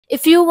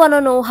If you wanna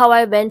know how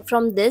I went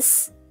from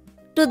this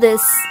to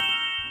this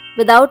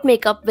without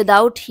makeup,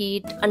 without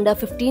heat, under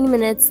 15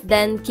 minutes,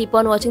 then keep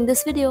on watching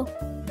this video.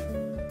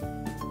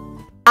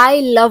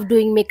 I love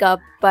doing makeup,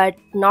 but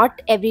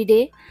not every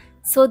day.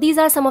 So these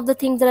are some of the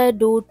things that I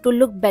do to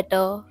look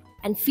better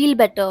and feel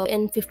better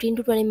in 15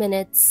 to 20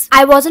 minutes.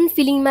 I wasn't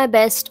feeling my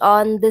best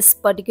on this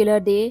particular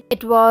day.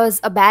 It was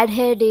a bad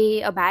hair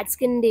day, a bad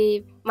skin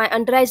day. My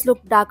under eyes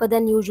looked darker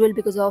than usual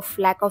because of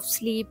lack of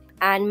sleep,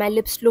 and my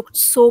lips looked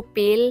so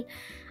pale.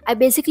 I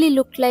basically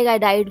looked like I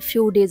died a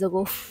few days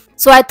ago.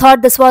 So I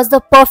thought this was the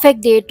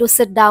perfect day to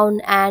sit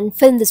down and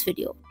film this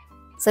video.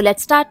 So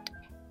let's start.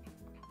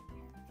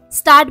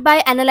 Start by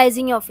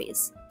analyzing your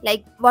face.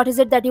 Like, what is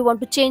it that you want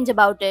to change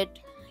about it?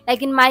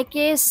 Like in my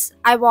case,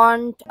 I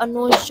want a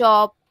nose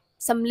job,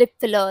 some lip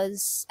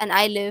fillers, an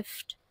eye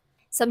lift,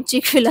 some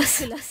cheek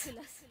fillers.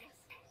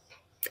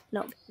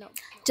 No,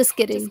 just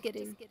kidding.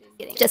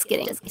 Just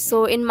kidding.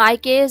 So in my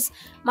case,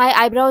 my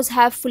eyebrows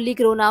have fully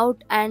grown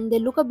out and they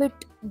look a bit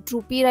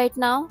droopy right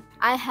now.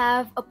 I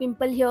have a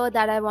pimple here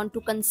that I want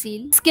to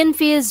conceal. Skin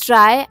feels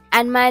dry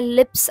and my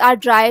lips are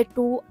dry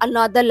to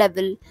another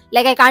level.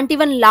 Like I can't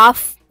even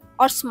laugh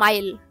or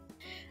smile.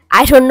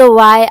 I don't know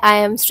why I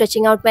am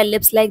stretching out my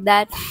lips like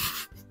that.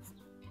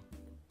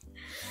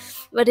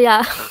 But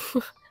yeah,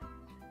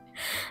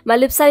 my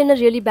lips are in a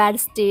really bad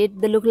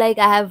state. They look like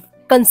I have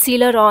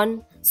concealer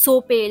on,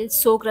 so pale,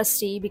 so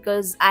crusty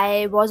because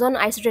I was on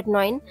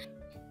isotretinoin.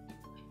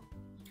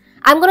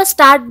 I'm gonna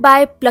start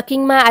by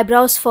plucking my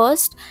eyebrows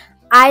first.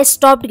 I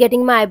stopped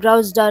getting my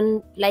eyebrows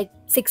done like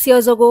 6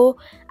 years ago.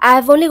 I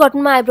have only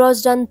gotten my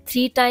eyebrows done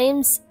 3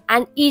 times,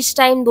 and each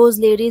time those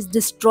ladies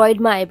destroyed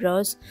my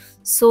eyebrows.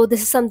 So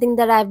this is something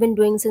that I've been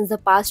doing since the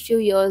past few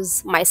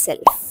years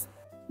myself.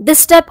 This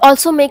step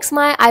also makes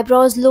my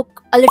eyebrows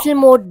look a little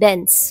more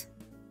dense.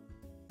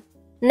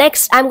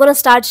 Next, I'm gonna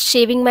start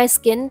shaving my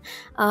skin.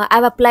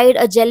 I've applied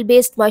a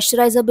gel-based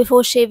moisturizer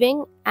before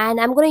shaving, and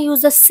I'm gonna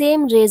use the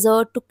same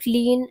razor to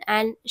clean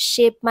and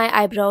shape my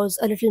eyebrows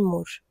a little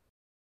more.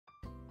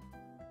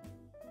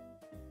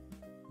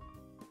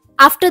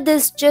 After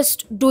this,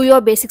 just do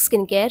your basic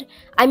skincare.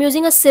 I'm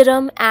using a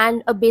serum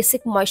and a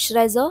basic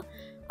moisturizer.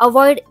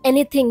 Avoid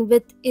anything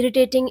with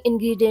irritating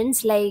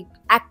ingredients like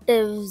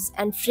actives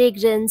and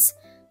fragrance.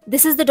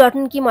 This is the Dot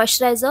 & Key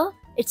moisturizer.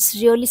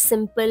 It's really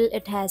simple,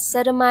 it has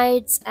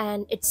ceramides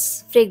and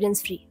it's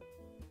fragrance free.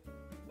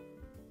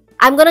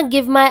 I'm gonna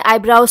give my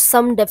eyebrows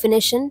some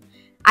definition.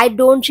 I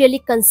don't really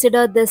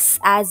consider this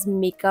as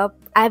makeup.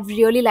 I have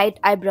really light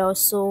eyebrows,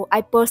 so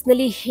I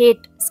personally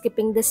hate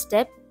skipping this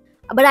step.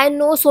 But I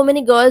know so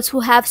many girls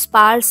who have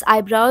sparse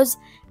eyebrows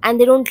and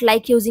they don't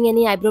like using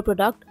any eyebrow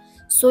product.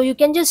 So you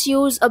can just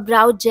use a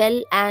brow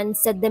gel and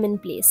set them in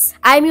place.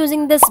 I'm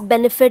using this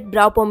Benefit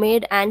brow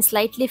pomade and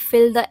slightly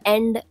fill the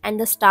end and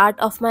the start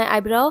of my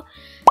eyebrow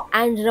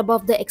and rub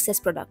off the excess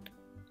product.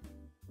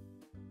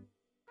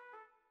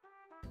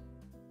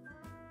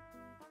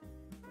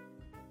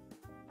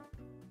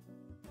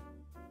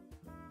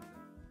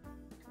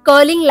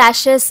 Curling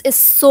lashes is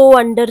so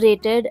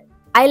underrated.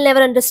 I'll never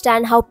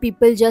understand how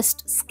people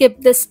just skip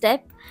this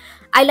step.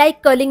 I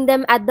like curling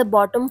them at the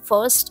bottom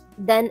first,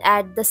 then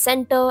at the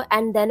center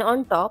and then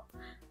on top.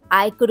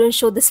 I couldn't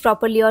show this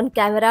properly on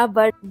camera,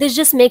 but this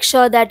just makes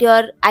sure that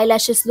your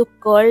eyelashes look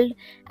curled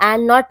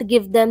and not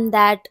give them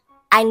that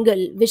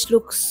angle which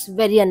looks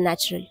very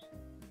unnatural.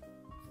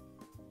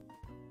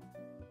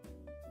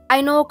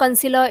 I know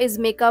concealer is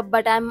makeup,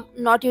 but I'm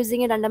not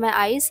using it under my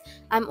eyes.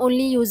 I'm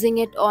only using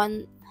it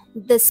on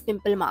this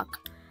pimple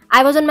mark.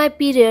 I was on my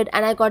period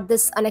and I got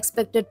this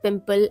unexpected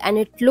pimple and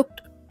it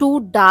looked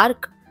too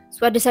dark.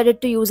 So I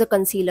decided to use a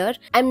concealer.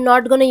 I'm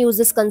not gonna use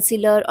this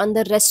concealer on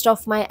the rest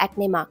of my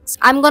acne marks.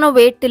 I'm gonna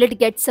wait till it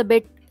gets a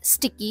bit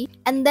sticky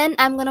and then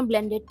I'm gonna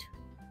blend it.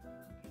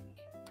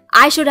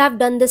 I should have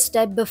done this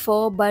step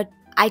before, but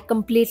I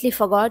completely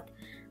forgot.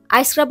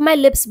 I scrubbed my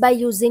lips by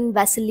using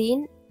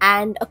Vaseline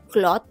and a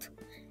cloth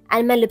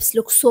and my lips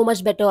look so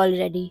much better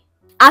already.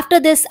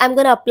 After this, I'm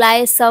gonna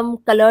apply some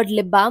colored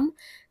lip balm.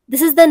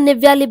 This is the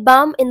Nivea lip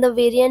balm in the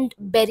variant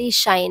Berry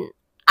Shine.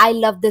 I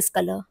love this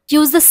color.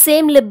 Use the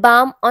same lip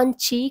balm on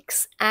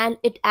cheeks and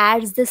it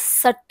adds this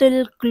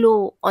subtle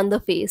glow on the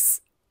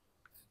face.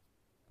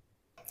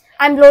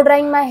 I'm blow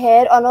drying my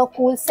hair on a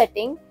cool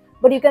setting,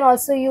 but you can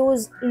also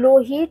use low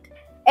heat.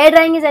 Air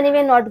drying is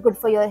anyway not good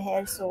for your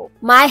hair, so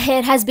my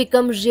hair has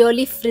become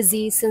really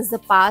frizzy since the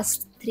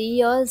past 3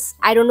 years.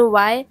 I don't know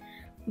why,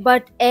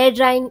 but air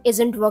drying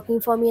isn't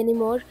working for me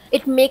anymore.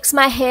 It makes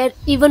my hair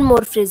even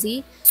more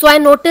frizzy. So I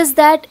noticed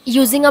that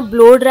using a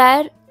blow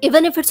dryer,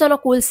 even if it's on a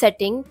cool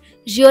setting,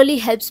 really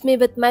helps me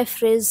with my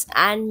frizz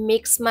and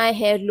makes my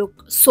hair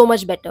look so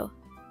much better.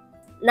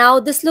 Now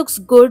this looks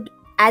good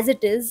as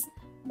it is,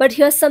 but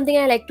here's something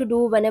I like to do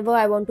whenever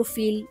I want to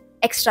feel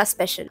extra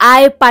special.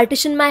 I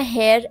partition my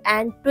hair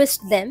and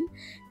twist them.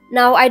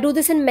 Now I do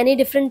this in many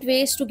different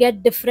ways to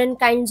get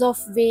different kinds of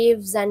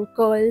waves and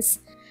curls.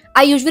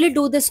 I usually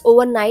do this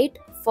overnight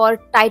for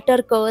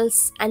tighter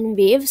curls and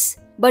waves,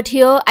 but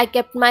here I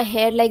kept my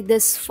hair like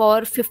this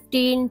for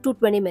 15 to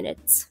 20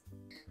 minutes.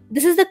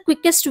 This is the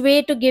quickest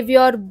way to give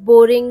your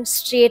boring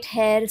straight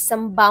hair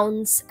some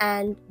bounce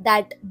and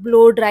that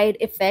blow dried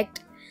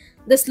effect.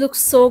 This looks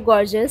so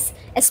gorgeous,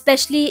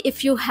 especially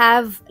if you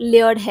have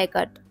layered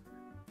haircut.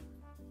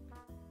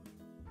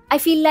 I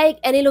feel like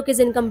any look is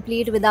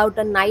incomplete without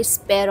a nice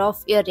pair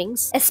of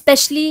earrings.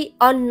 Especially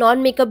on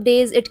non-makeup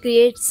days, it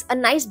creates a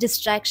nice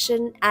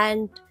distraction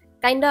and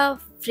kind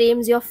of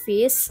frames your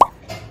face.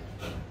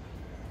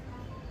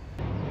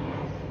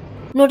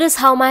 Notice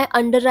how my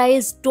under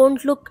eyes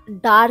don't look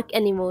dark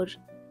anymore.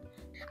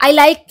 I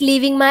like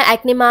leaving my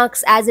acne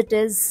marks as it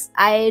is.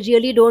 I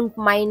really don't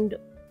mind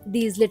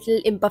these little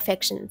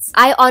imperfections.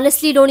 I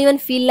honestly don't even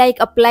feel like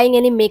applying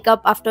any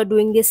makeup after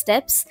doing these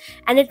steps,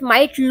 and it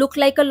might look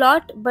like a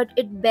lot, but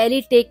it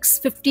barely takes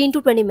 15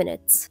 to 20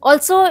 minutes.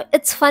 Also,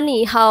 it's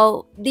funny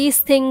how these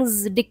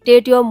things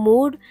dictate your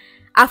mood.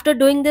 After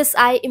doing this,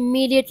 I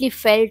immediately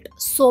felt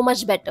so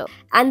much better.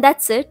 And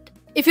that's it.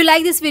 If you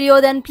like this video,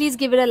 then please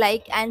give it a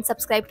like and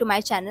subscribe to my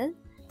channel.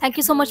 Thank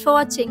you so much for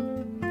watching.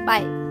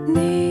 Bye.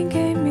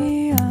 Ninguém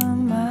me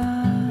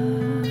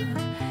ama,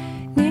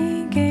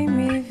 ninguém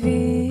me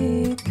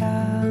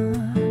evita,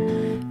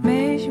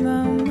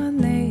 mesma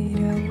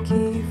maneira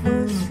que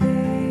você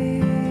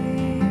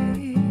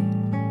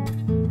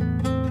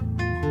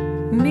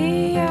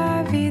me